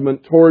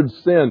judgment toward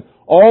sin,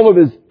 all of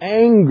His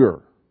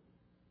anger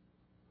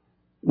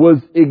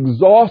was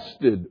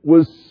exhausted,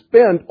 was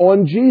spent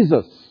on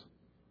Jesus.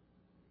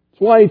 That's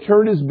why He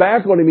turned His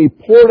back on Him. He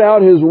poured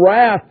out His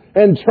wrath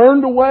and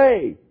turned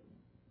away.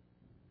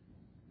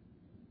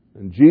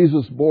 And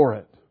Jesus bore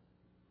it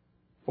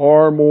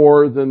far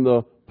more than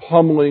the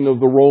pummeling of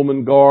the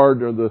Roman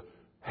guard or the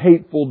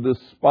hateful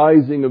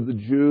despising of the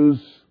Jews.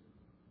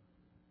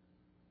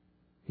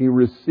 He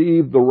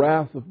received the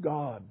wrath of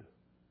God,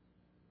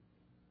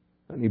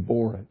 and He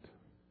bore it.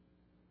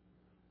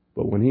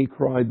 But when He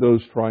cried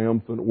those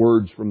triumphant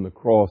words from the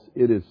cross,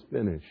 "It is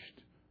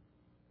finished,"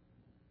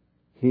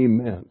 He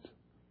meant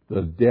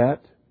the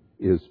debt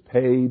is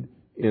paid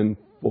in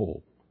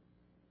full.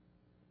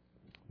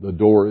 The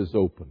door is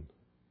open.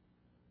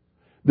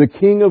 The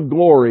King of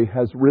Glory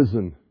has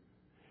risen.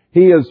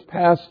 He has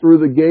passed through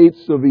the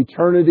gates of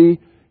eternity.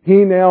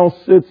 He now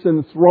sits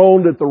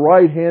enthroned at the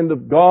right hand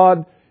of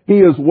God. He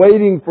is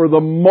waiting for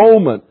the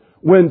moment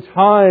when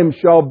time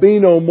shall be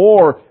no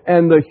more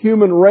and the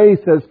human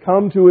race has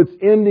come to its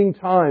ending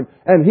time.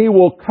 And He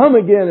will come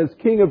again as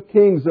King of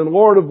Kings and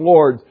Lord of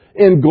Lords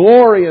in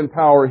glory and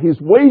power. He's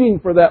waiting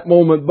for that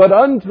moment. But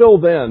until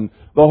then,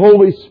 the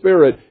Holy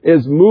Spirit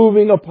is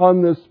moving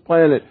upon this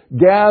planet,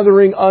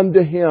 gathering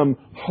unto Him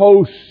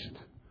hosts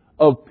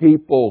of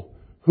people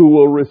who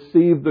will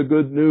receive the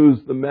good news,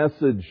 the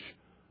message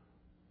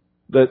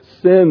that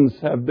sins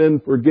have been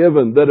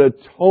forgiven, that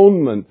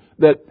atonement,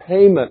 that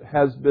payment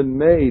has been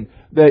made,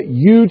 that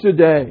you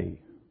today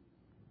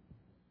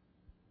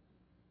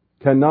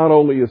can not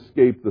only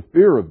escape the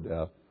fear of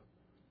death,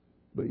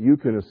 but you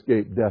can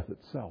escape death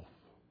itself.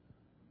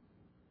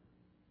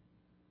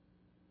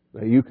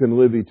 That you can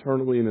live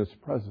eternally in His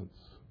presence.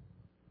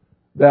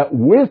 That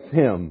with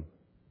Him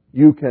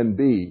you can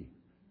be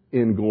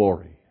in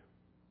glory.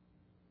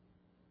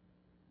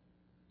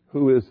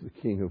 Who is the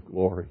King of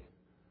glory?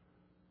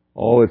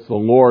 Oh, it's the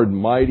Lord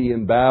mighty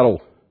in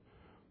battle.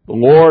 The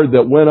Lord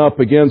that went up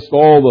against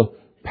all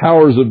the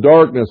powers of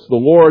darkness. The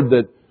Lord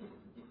that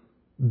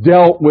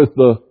dealt with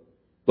the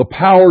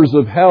powers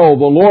of hell.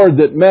 The Lord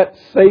that met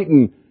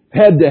Satan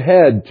head to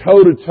head,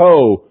 toe to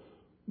toe.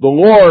 The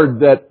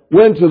Lord that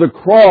went to the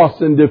cross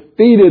and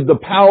defeated the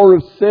power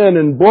of sin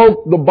and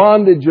broke the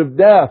bondage of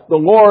death. The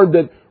Lord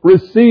that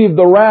received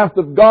the wrath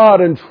of God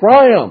and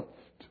triumphed.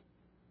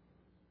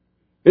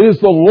 It is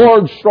the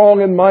Lord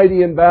strong and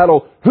mighty in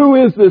battle. Who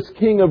is this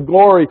King of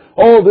glory?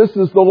 Oh, this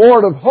is the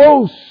Lord of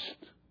hosts.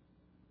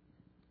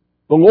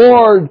 The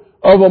Lord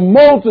of a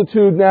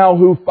multitude now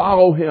who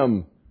follow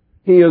Him.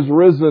 He is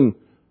risen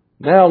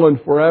now and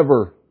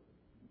forever.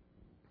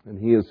 And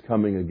He is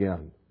coming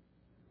again.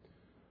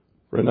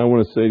 Friend, I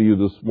want to say to you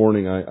this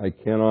morning, I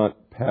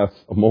cannot pass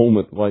a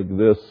moment like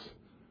this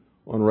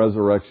on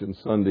Resurrection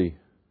Sunday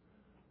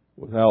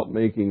without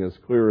making as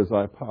clear as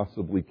I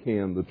possibly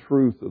can the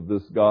truth of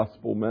this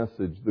gospel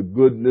message, the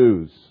good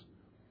news.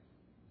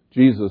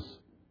 Jesus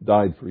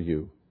died for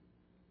you.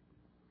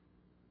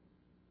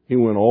 He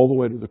went all the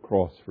way to the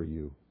cross for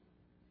you.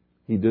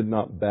 He did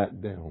not back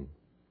down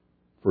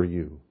for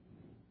you.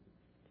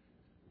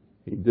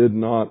 He did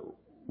not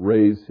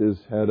raise His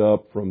head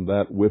up from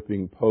that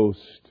whipping post,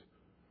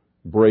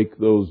 break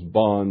those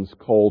bonds,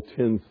 call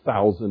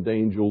 10,000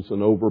 angels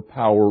and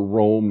overpower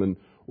Rome and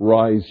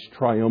rise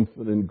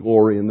triumphant in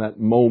glory in that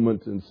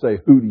moment and say,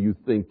 "Who do you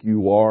think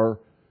you are?"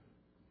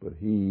 But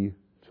He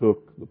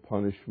took the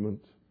punishment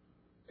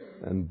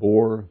and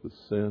bore the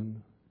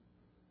sin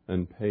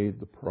and paid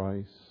the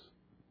price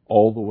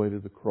all the way to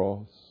the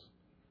cross.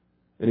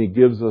 And He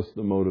gives us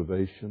the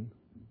motivation.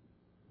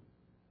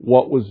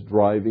 What was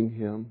driving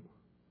Him?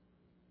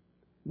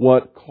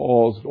 What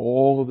caused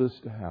all of this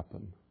to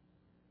happen?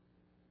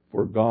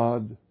 For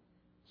God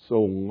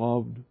so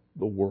loved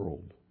the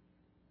world.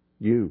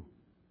 You.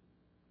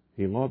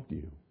 He loved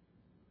you.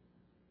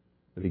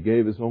 That He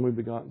gave His only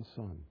begotten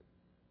Son.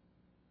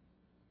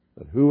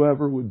 That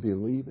whoever would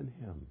believe in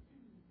Him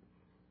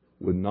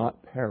would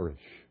not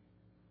perish,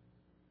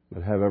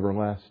 but have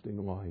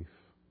everlasting life.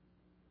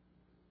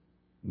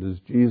 And as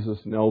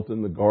Jesus knelt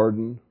in the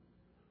garden,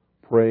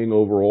 praying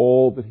over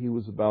all that He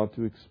was about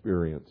to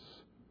experience,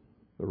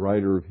 the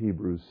writer of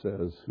Hebrews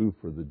says, who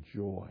for the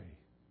joy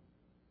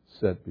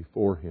set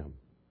before Him.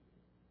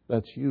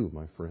 That's you,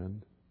 my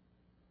friend.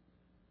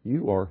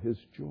 You are His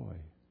joy.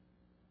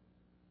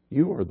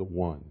 You are the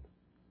one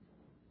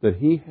that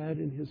He had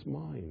in His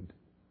mind.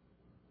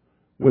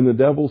 When the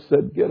devil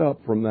said, "Get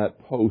up from that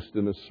post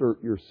and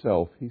assert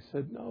yourself," He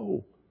said,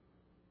 "No.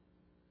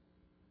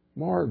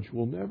 Marge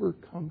will never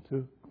come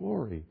to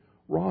glory.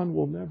 Ron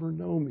will never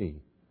know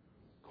me.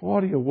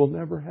 Claudia will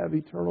never have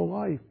eternal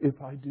life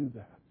if I do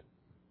that.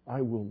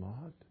 I will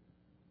not.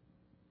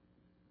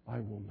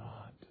 I will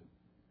not."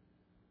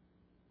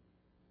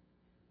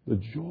 The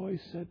joy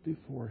set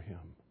before Him.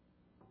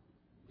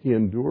 He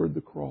endured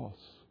the cross.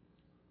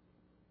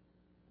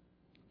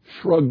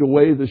 Shrugged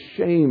away the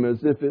shame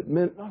as if it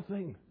meant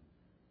nothing.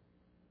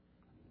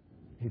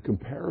 In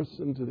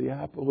comparison to the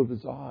apple of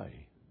His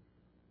eye.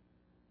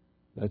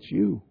 That's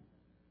you.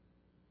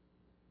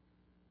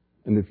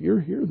 And if you're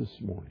here this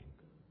morning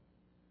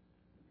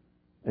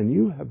and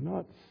you have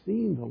not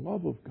seen the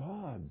love of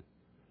God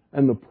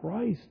and the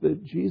price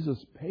that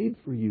Jesus paid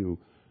for you,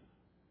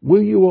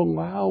 will you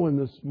allow in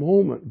this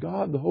moment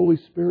God, the Holy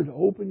Spirit, to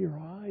open your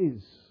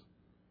eyes?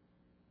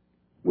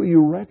 Will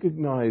you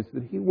recognize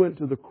that He went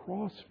to the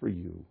cross for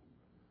you?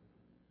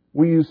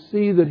 Will you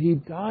see that He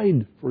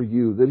died for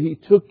you, that He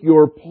took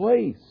your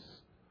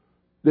place,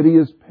 that He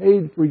has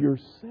paid for your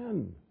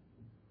sin?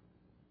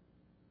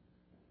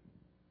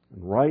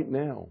 And right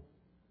now,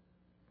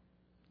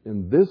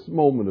 in this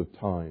moment of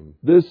time,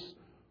 this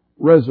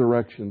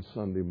Resurrection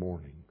Sunday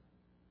morning,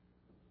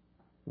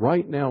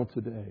 right now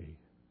today,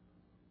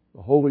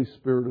 the Holy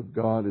Spirit of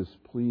God is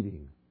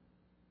pleading,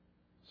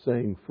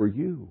 saying, for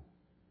you,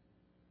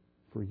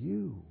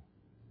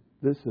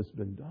 this has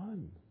been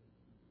done.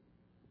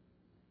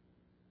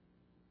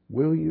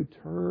 Will you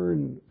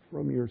turn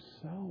from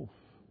yourself?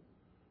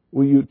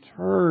 Will you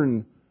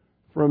turn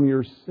from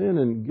your sin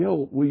and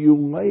guilt? Will you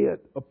lay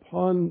it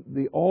upon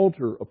the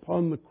altar,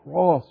 upon the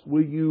cross?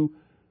 Will you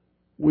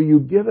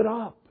give it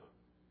up?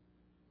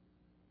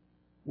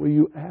 Will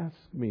you ask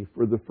me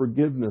for the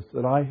forgiveness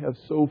that I have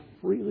so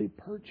freely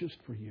purchased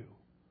for you?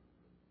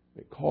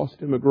 It cost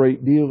Him a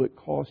great deal. It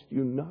cost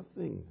you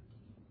nothing.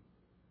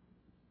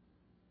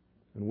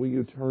 And will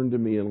you turn to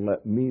me and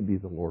let me be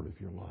the Lord of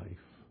your life?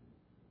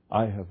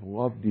 I have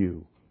loved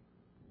you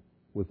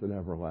with an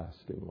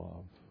everlasting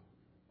love.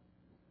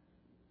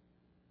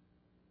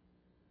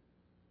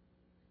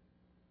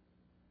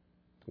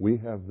 We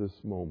have this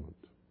moment.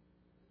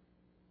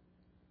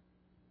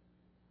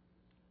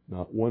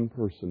 Not one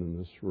person in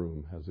this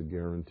room has a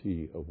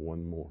guarantee of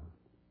one more.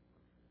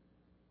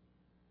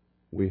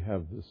 We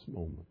have this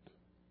moment.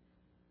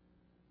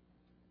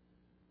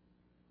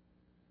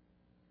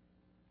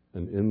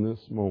 And in this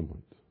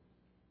moment,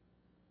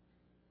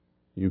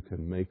 you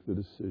can make the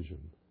decision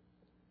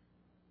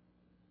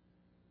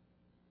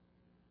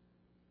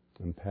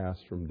and pass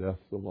from death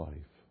to life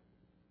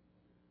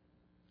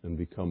and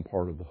become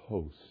part of the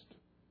host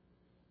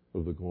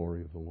of the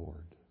glory of the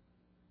Lord.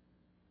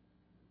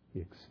 He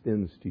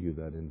extends to you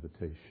that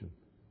invitation.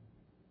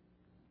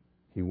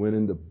 He went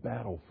into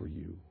battle for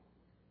you.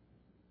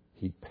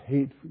 He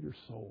paid for your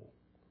soul.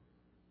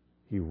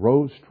 He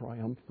rose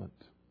triumphant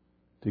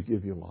to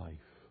give you life.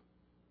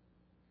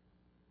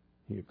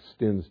 He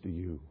extends to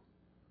you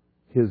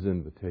His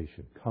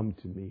invitation. Come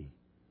to me.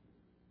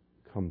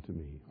 Come to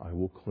me. I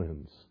will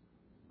cleanse.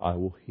 I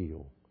will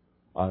heal.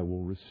 I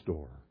will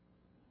restore.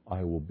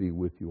 I will be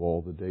with you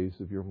all the days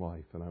of your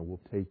life, and I will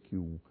take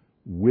you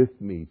with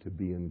me to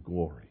be in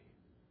glory.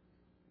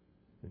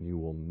 And you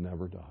will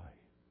never die.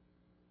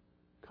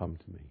 Come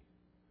to me.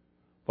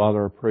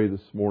 Father, I pray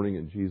this morning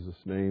in Jesus'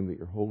 name that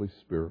your Holy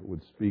Spirit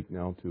would speak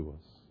now to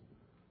us.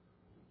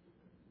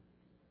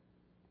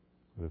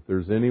 And if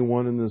there's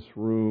anyone in this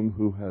room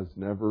who has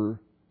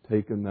never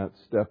taken that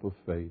step of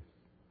faith,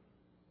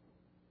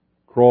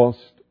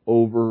 crossed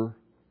over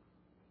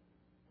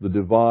the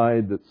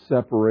divide that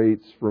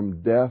separates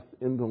from death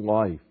into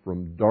life,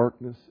 from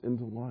darkness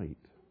into light,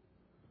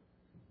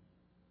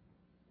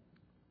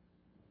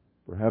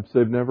 perhaps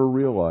they've never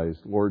realized,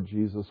 Lord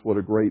Jesus, what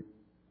a great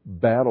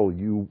battle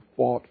you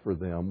fought for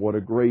them, what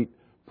a great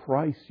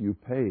price you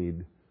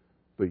paid,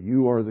 but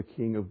you are the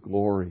King of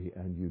glory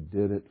and you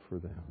did it for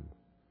them.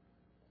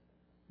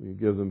 Will you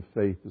give them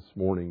faith this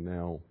morning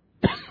now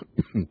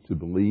to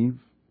believe,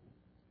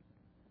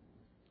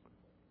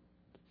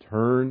 to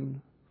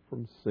turn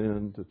from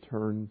sin, to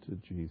turn to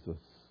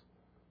Jesus,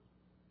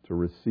 to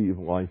receive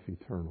life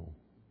eternal,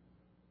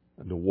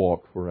 and to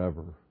walk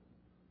forever,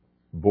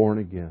 born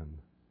again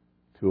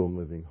to a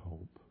living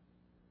hope.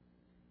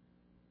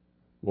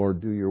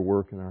 Lord, do your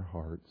work in our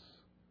hearts.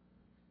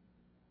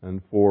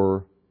 And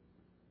for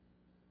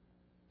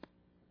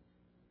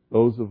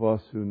those of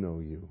us who know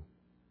you,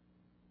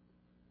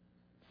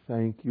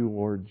 thank you,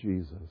 Lord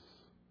Jesus,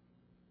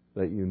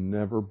 that you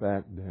never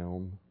backed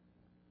down,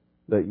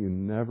 that you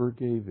never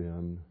gave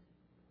in,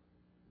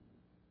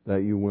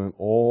 that you went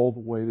all the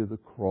way to the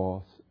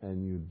cross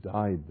and you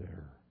died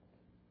there,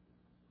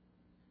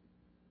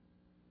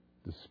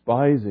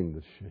 despising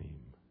the shame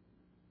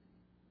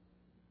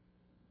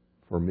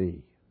for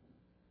me.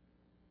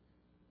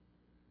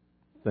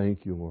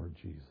 Thank you, Lord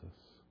Jesus.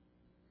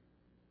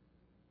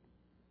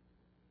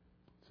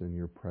 It's in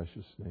your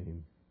precious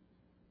name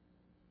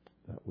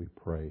that we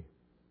pray.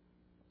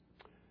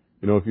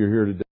 You know, if you're here today,